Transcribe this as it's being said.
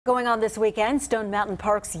Going on this weekend, Stone Mountain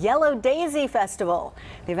Park's Yellow Daisy Festival.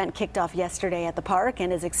 The event kicked off yesterday at the park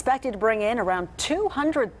and is expected to bring in around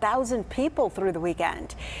 200,000 people through the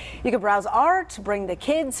weekend. You can browse art, bring the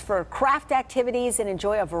kids for craft activities, and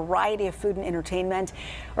enjoy a variety of food and entertainment.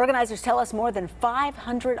 Organizers tell us more than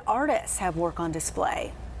 500 artists have work on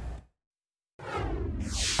display.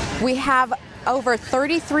 We have over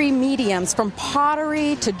 33 mediums, from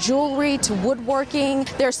pottery to jewelry to woodworking.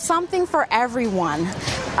 There's something for everyone.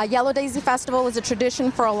 A Yellow Daisy Festival is a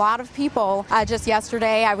tradition for a lot of people. Just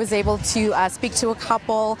yesterday I was able to speak to a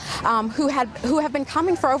couple who have been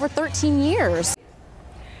coming for over 13 years.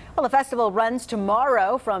 Well, the festival runs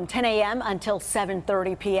tomorrow from 10 a.m. until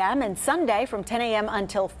 7:30 p.m. and Sunday from 10 a.m.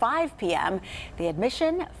 until 5 p.m. The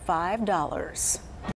admission $5.